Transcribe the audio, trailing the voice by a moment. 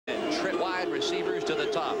wide receivers to the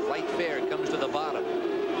top. Light Fair comes to the bottom.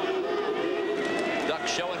 Duck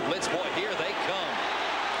showing blitz. Boy, here they come.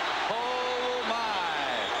 Oh,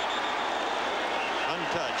 my.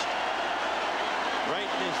 Untouched. Right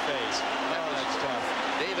in his face. Oh, that's tough.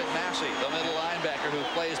 David Massey, the middle linebacker who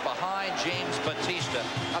plays behind James Batista.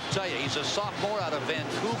 I'll tell you, he's a sophomore out of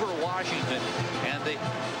Vancouver, Washington. And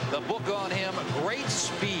the book on him, great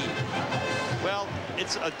speed. Well,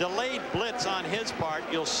 it's a delayed blitz on his part.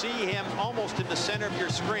 You'll see him almost in the center of your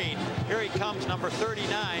screen. Here he comes, number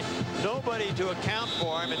 39. Nobody to account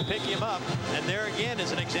for him and pick him up. And there again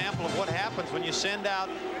is an example of what happens when you send out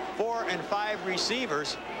 4 and 5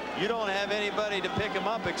 receivers. You don't have anybody to pick him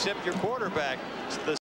up except your quarterback.